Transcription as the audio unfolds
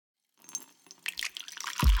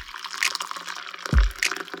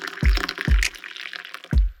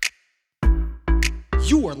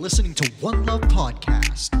You are listening to One Love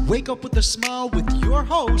Podcast. Wake up with a smile with your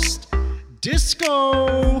host,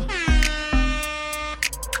 Disco.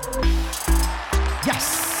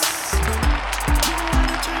 Yes.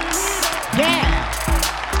 Yeah.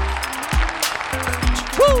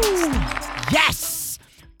 Woo. Yes.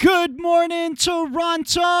 Good morning,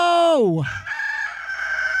 Toronto.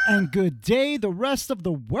 And good day, the rest of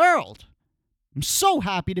the world. I'm so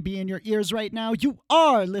happy to be in your ears right now. You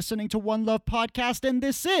are listening to One Love Podcast, and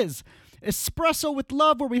this is Espresso with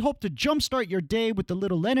Love, where we hope to jumpstart your day with a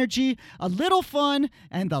little energy, a little fun,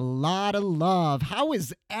 and a lot of love. How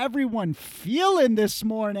is everyone feeling this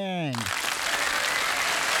morning?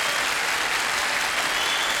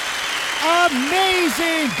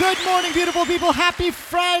 Amazing! Good morning, beautiful people. Happy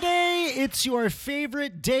Friday. It's your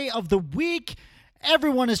favorite day of the week.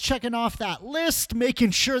 Everyone is checking off that list,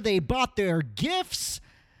 making sure they bought their gifts.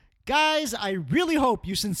 Guys, I really hope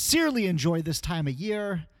you sincerely enjoy this time of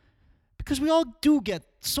year, because we all do get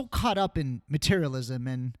so caught up in materialism,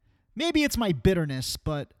 and maybe it's my bitterness,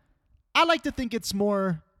 but I like to think it's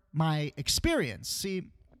more my experience. See,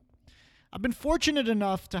 I've been fortunate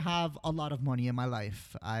enough to have a lot of money in my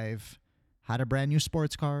life. I've had a brand new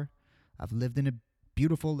sports car. I've lived in a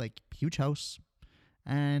beautiful, huge house.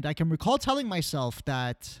 And I can recall telling myself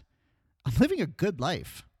that I'm living a good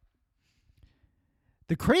life.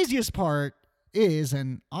 The craziest part is,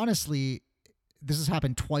 and honestly, this has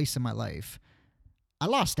happened twice in my life, I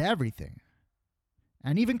lost everything.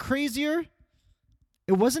 And even crazier,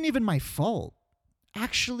 it wasn't even my fault.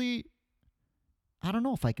 Actually, I don't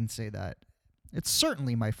know if I can say that. It's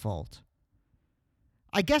certainly my fault.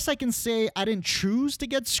 I guess I can say I didn't choose to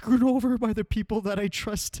get screwed over by the people that I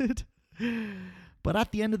trusted. But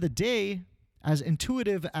at the end of the day, as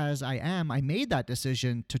intuitive as I am, I made that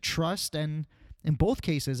decision to trust, and in both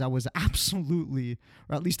cases, I was absolutely,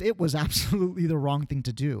 or at least it was absolutely the wrong thing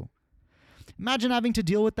to do. Imagine having to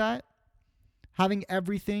deal with that, having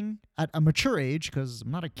everything at a mature age, because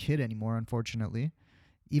I'm not a kid anymore, unfortunately.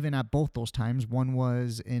 Even at both those times, one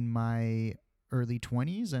was in my early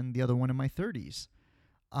 20s and the other one in my 30s.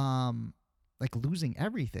 Losing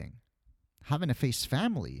everything, having to face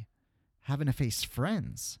family, having to face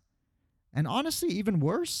friends, and honestly, even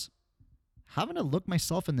worse, having to look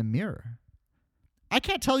myself in the mirror. I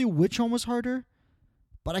can't tell you which one was harder,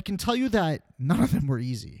 but I can tell you that none of them were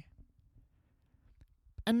easy.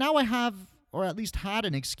 And now I have, or at least had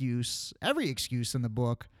an excuse, every excuse in the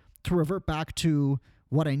book, to revert back to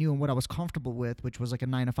what I knew and what I was comfortable with, which was like a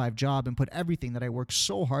 9-to-5 job, and put everything that I worked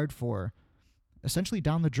so hard for essentially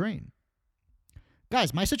down the drain.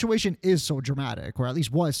 Guys, my situation is so dramatic, or at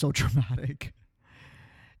least was so dramatic.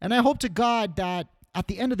 And I hope to God that at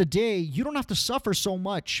the end of the day, you don't have to suffer so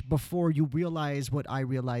much before you realize what I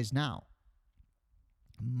realize now.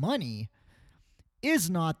 Money is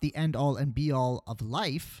not the end-all and be-all of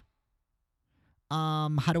life.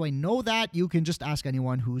 How do I know that? You can just ask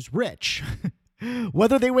anyone who's rich,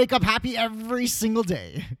 whether they wake up happy every single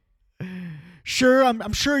day. Sure,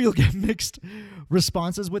 I'm sure you'll get mixed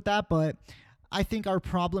responses with that, but I think our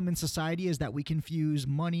problem in society is that we confuse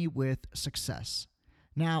money with success.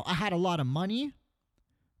 Now, I had a lot of money,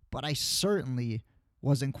 but I certainly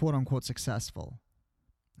wasn't quote-unquote successful.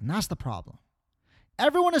 And that's the problem.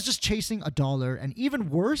 Everyone is just chasing a dollar, and even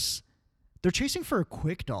worse, they're chasing for a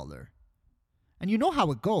quick dollar. And you know how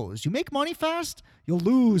it goes. You make money fast, you'll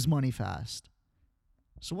lose money fast.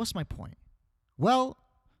 So what's my point? Well,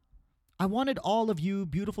 I wanted all of you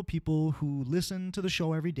beautiful people who listen to the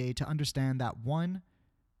show every day to understand that, one,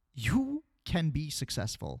 you can be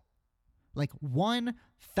successful.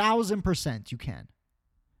 1,000% you can.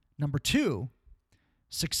 Number two,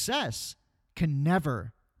 success can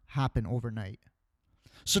never happen overnight.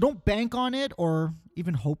 So don't bank on it or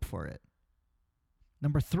even hope for it.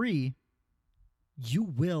 Number three, you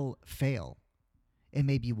will fail. It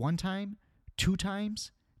may be 1 time, 2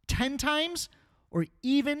 times, 10 times, or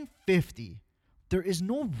even 50. There is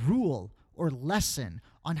no rule or lesson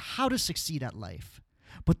on how to succeed at life.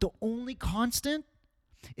 But the only constant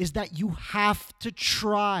is that you have to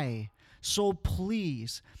try. So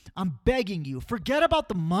please, I'm begging you, forget about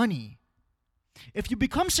the money. If you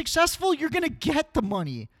become successful, you're going to get the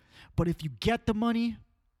money. But if you get the money,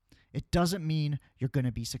 it doesn't mean you're going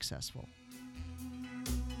to be successful.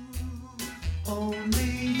 Only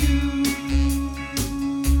you.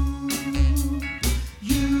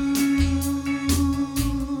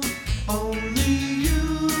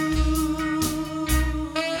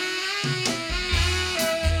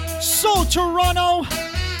 Toronto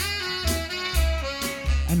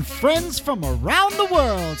and friends from around the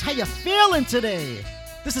world, how you feeling today?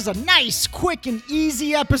 This is a nice, quick, and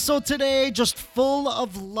easy episode today, just full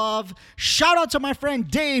of love. Shout out to my friend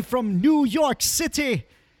Dave from New York City.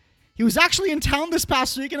 He was actually in town this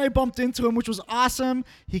past week, and I bumped into him, which was awesome.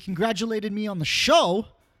 He congratulated me on the show,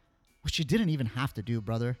 which you didn't even have to do,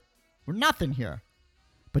 brother. We're nothing here.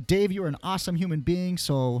 But Dave, you're an awesome human being,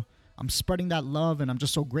 so I'm spreading that love, and I'm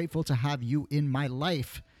just so grateful to have you in my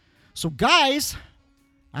life. So guys,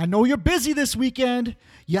 I know you're busy this weekend.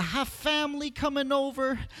 You have family coming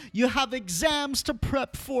over. You have exams to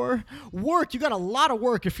prep for. Work. You got a lot of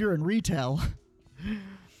work if you're in retail.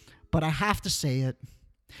 But I have to say it.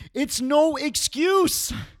 It's no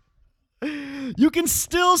excuse. You can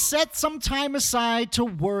still set some time aside to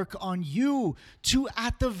work on you, to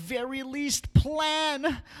at the very least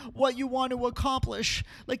plan what you want to accomplish.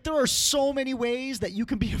 Like, there are so many ways that you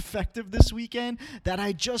can be effective this weekend that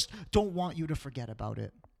I just don't want you to forget about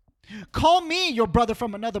it. Call me your brother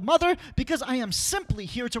from another mother, because I am simply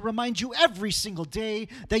here to remind you every single day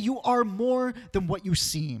that you are more than what you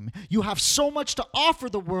seem. You have so much to offer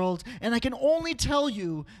the world, and I can only tell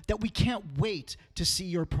you that we can't wait to see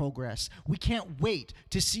your progress. We can't wait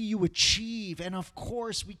to see you achieve, and of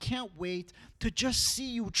course, we can't wait to just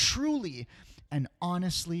see you truly and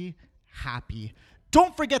honestly happy.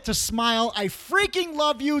 Don't forget to smile. I freaking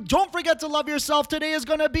love you. Don't forget to love yourself. Today is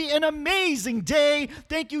going to be an amazing day.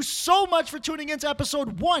 Thank you so much for tuning into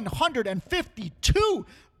episode 152.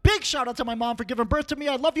 Big shout out to my mom for giving birth to me.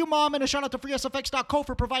 I love you, Mom. And a shout out to FreeSFX.co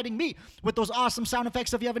for providing me with those awesome sound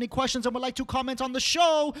effects. If you have any questions and would like to comment on the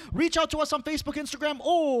show, reach out to us on Facebook, Instagram,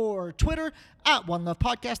 or Twitter at One Love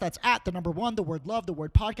Podcast. That's at the number one, the word love, the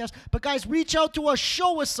word podcast. But guys, reach out to us.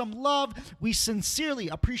 Show us some love. We sincerely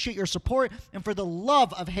appreciate your support. And for the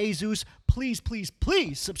love of Jesus, please, please,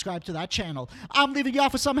 please subscribe to that channel. I'm leaving you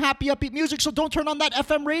off with some happy, upbeat music, so don't turn on that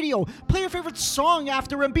FM radio. Play your favorite song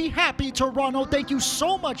after and be happy, Toronto. Thank you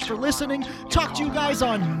so much for listening. Talk to you guys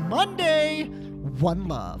on Monday. One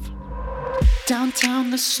love.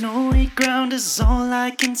 Downtown, the snowy ground is all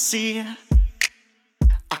I can see.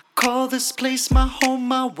 I call this place my home,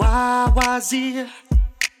 my YYZ.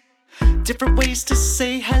 Different ways to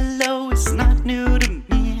say hello is not new to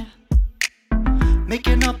me.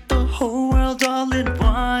 Making up the whole world all in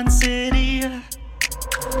one city.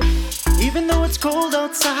 Even though it's cold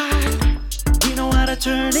outside, we know how to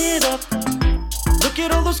turn it up. Look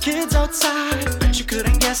at all those kids outside, but you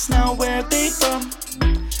couldn't guess now where they from.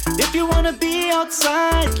 If you wanna be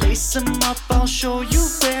outside, lace them up, I'll show you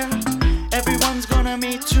where. Everyone's gonna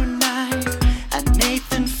meet tonight at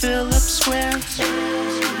Nathan Phillips Square.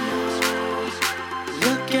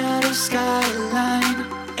 Look at the skyline,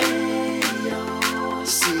 ayo.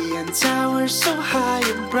 Seeing towers so high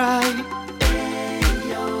and bright,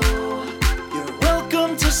 ayo. You're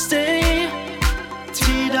welcome to stay.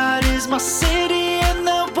 T-Dot is my city and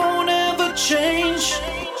that won't ever change.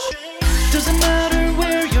 Doesn't matter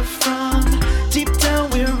where you're from, deep down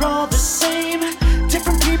we're all the same.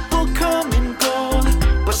 Different people come and go,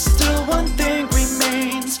 but still one thing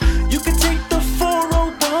remains. You can take the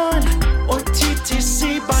 401 or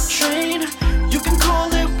TTC by train. You can call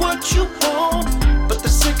it what you want, but the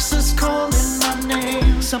 6 is calling my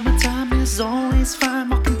name. Summertime is always fine,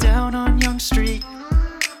 walking down on Young Street.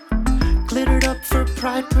 Glittered up for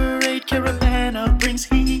Pride Parade, Caravana brings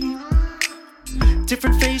heat.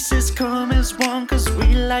 Different faces come as one, cause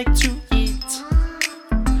we like to eat.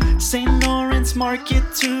 St. Lawrence Market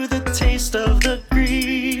to the taste of the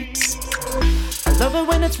Greeks. I love it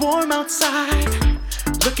when it's warm outside.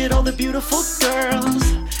 Look at all the beautiful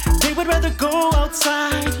girls. They would rather go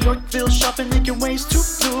outside. Yorkville shopping, making ways to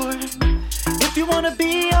lure. If you wanna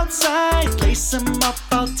be outside, lace them up,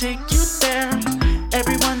 I'll take you there.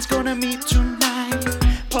 Everyone's gonna meet tonight.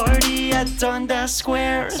 Party at Dundas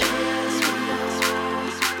Square.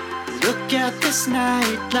 Look at this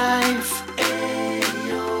nightlife.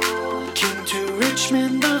 Ayo. King to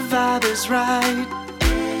Richmond, the vibe is right.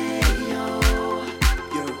 Ayo.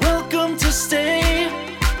 You're welcome to stay.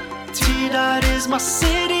 T-Dot is my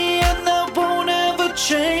city and that won't ever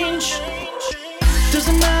change.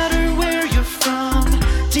 Doesn't matter where you're from,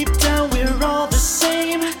 deep down we're all the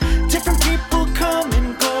same. Different people come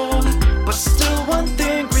and go, but still one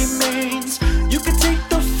thing remains. You can take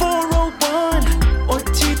the 401 or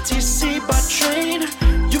TTC by train.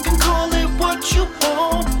 You can call it what you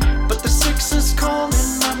want, but the 6 is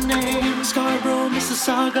calling my name. Scarborough,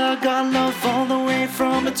 Mississauga, got love all the way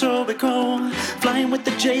from Etobicoke. Flying with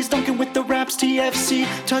the Jays, dunking with the Raps, TFC,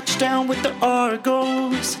 touchdown with the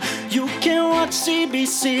Argos. You can watch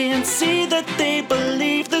CBC and see that they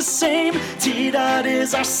believe the same. T-Dot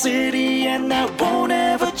is our city and that won't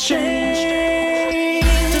ever change.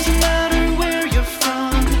 Doesn't matter where you're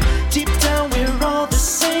from,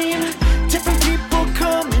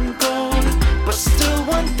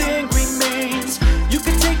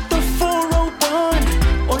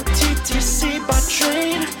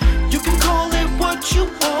 want you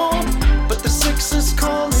home, but the six is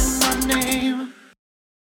calling.